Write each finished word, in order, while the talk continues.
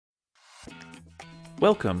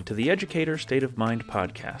Welcome to the Educator State of Mind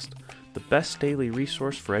podcast, the best daily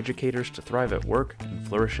resource for educators to thrive at work and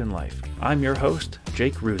flourish in life. I'm your host,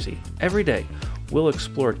 Jake Ruzzi. Every day, we'll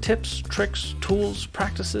explore tips, tricks, tools,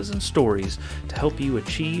 practices, and stories to help you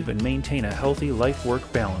achieve and maintain a healthy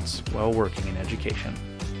life-work balance while working in education.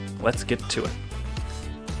 Let's get to it.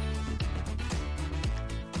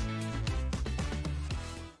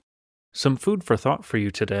 Some food for thought for you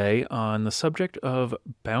today on the subject of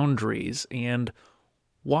boundaries and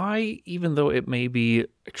why, even though it may be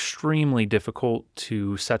extremely difficult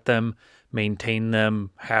to set them, maintain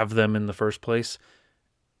them, have them in the first place,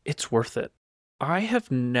 it's worth it. I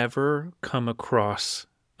have never come across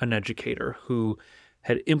an educator who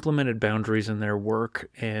had implemented boundaries in their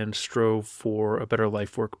work and strove for a better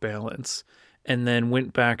life-work balance, and then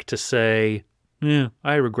went back to say,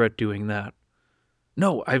 I regret doing that.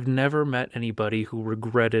 No, I've never met anybody who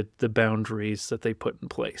regretted the boundaries that they put in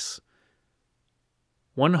place.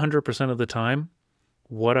 100% of the time,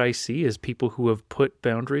 what I see is people who have put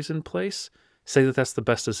boundaries in place say that that's the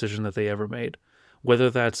best decision that they ever made. Whether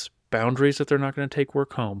that's boundaries that they're not going to take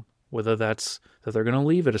work home, whether that's that they're going to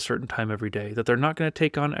leave at a certain time every day, that they're not going to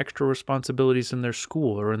take on extra responsibilities in their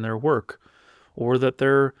school or in their work, or that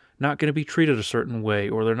they're not going to be treated a certain way,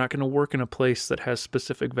 or they're not going to work in a place that has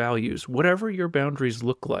specific values. Whatever your boundaries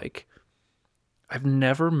look like, I've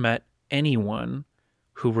never met anyone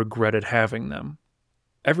who regretted having them.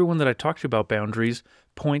 Everyone that I talk to about boundaries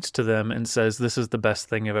points to them and says, this is the best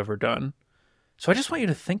thing I've ever done. So I just want you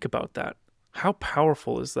to think about that. How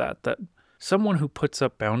powerful is that? That someone who puts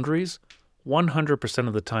up boundaries 100%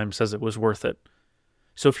 of the time says it was worth it.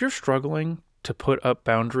 So if you're struggling to put up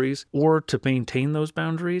boundaries or to maintain those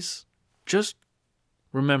boundaries, just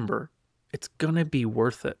remember, it's going to be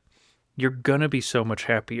worth it. You're going to be so much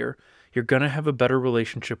happier. You're going to have a better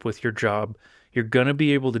relationship with your job. You're going to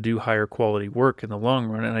be able to do higher quality work in the long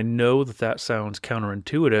run. And I know that that sounds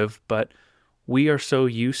counterintuitive, but we are so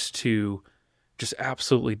used to just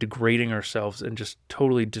absolutely degrading ourselves and just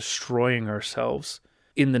totally destroying ourselves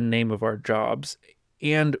in the name of our jobs.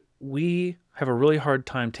 And we have a really hard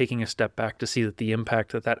time taking a step back to see that the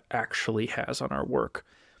impact that that actually has on our work.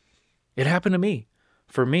 It happened to me.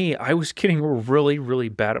 For me, I was getting really, really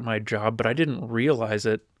bad at my job, but I didn't realize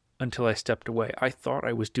it until I stepped away. I thought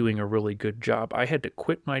I was doing a really good job. I had to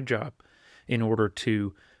quit my job in order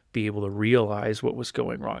to be able to realize what was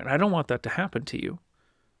going wrong. And I don't want that to happen to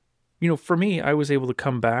you. For me, I was able to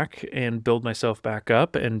come back and build myself back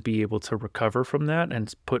up and be able to recover from that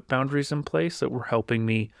and put boundaries in place that were helping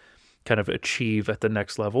me kind of achieve at the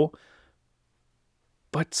next level.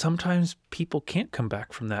 But sometimes people can't come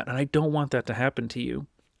back from that, and I don't want that to happen to you.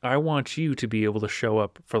 I want you to be able to show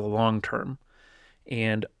up for the long term.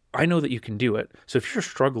 And I know that you can do it. So if you're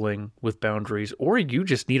struggling with boundaries, or you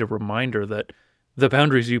just need a reminder that the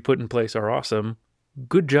boundaries you put in place are awesome,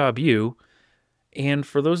 good job you. And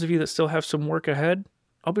for those of you that still have some work ahead,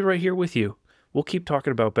 I'll be right here with you. We'll keep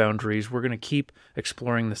talking about boundaries. We're going to keep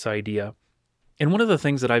exploring this idea. And one of the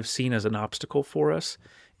things that I've seen as an obstacle for us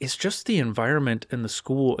is just the environment and the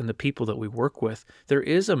school and the people that we work with. There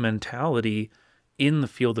is a mentality in the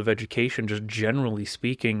field of education, just generally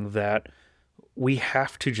speaking, that we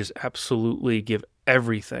have to just absolutely give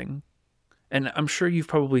everything. And I'm sure you've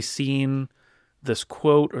probably seen this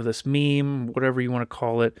quote or this meme, whatever you want to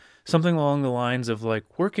call it, something along the lines of like,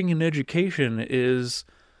 working in education is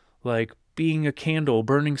like being a candle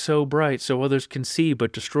burning so bright so others can see,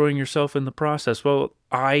 but destroying yourself in the process. Well,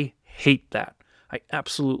 I hate that. I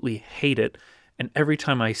absolutely hate it. And every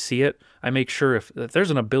time I see it, I make sure if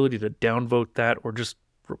there's an ability to downvote that or just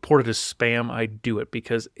report it as spam, I do it,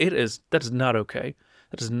 because that is not okay.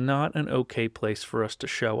 That is not an okay place for us to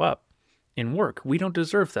show up in work. We don't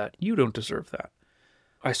deserve that. You don't deserve that.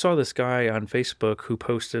 I saw this guy on Facebook who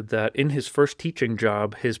posted that in his first teaching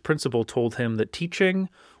job, his principal told him that teaching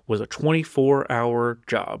was a 24-hour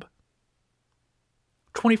job.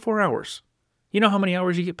 24 hours. You know how many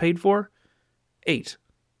hours you get paid for? 8.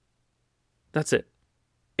 That's it.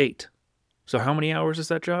 8. So how many hours is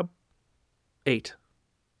that job? 8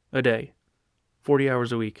 a day, 40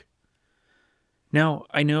 hours a week. Now,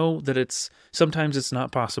 I know that sometimes it's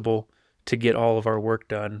not possible to get all of our work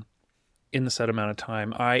done in the set amount of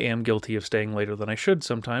time. I am guilty of staying later than I should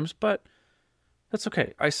sometimes, but that's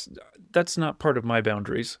okay. That's not part of my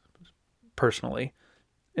boundaries, personally.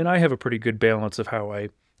 And I have a pretty good balance of how I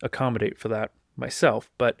accommodate for that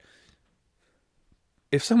myself. But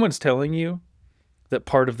if someone's telling you that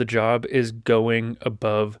part of the job is going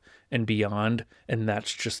above and beyond, and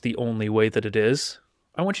that's just the only way that it is,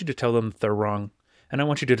 I want you to tell them that they're wrong. And I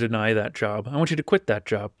want you to deny that job. I want you to quit that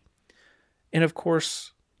job. And of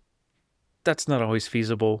course, That's not always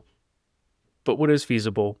feasible. But what is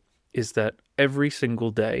feasible is that every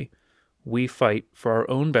single day we fight for our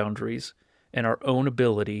own boundaries and our own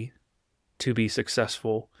ability to be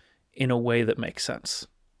successful in a way that makes sense.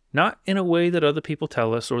 Not in a way that other people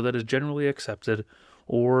tell us or that is generally accepted,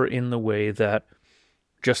 or in the way that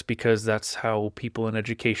just because that's how people in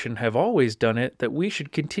education have always done it, that we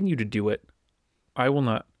should continue to do it. I will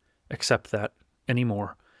not accept that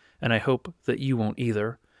anymore, and I hope that you won't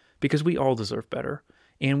either, because we all deserve better,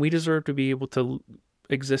 and we deserve to be able to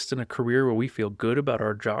exist in a career where we feel good about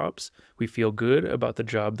our jobs, we feel good about the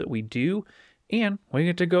job that we do, and we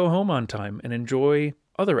get to go home on time and enjoy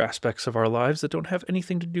other aspects of our lives that don't have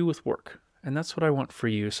anything to do with work. And that's what I want for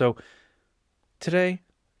you. So today,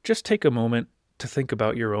 just take a moment to think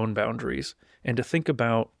about your own boundaries and to think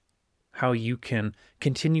about how you can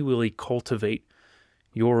continually cultivate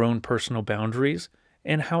your own personal boundaries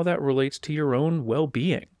and how that relates to your own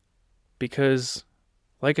well-being. Because,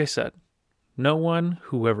 like I said, no one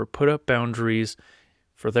who ever put up boundaries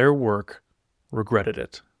for their work regretted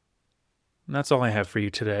it. And that's all I have for you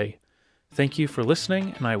today. Thank you for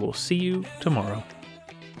listening, and I will see you tomorrow.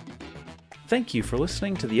 Thank you for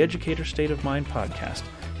listening to the Educator State of Mind podcast.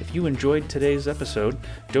 If you enjoyed today's episode,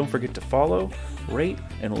 don't forget to follow, rate,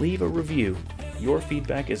 and leave a review. Your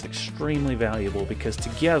feedback is extremely valuable because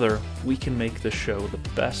together we can make this show the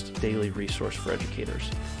best daily resource for educators.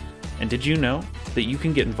 And did you know that you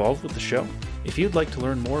can get involved with the show? If you'd like to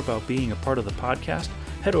learn more about being a part of the podcast,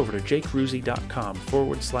 head over to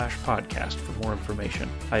jakeruzzi.com/podcast for more information.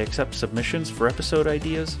 I accept submissions for episode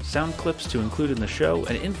ideas, sound clips to include in the show,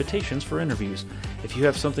 and invitations for interviews. If you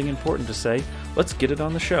have something important to say, let's get it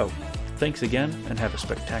on the show. Thanks again, and have a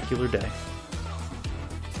spectacular day.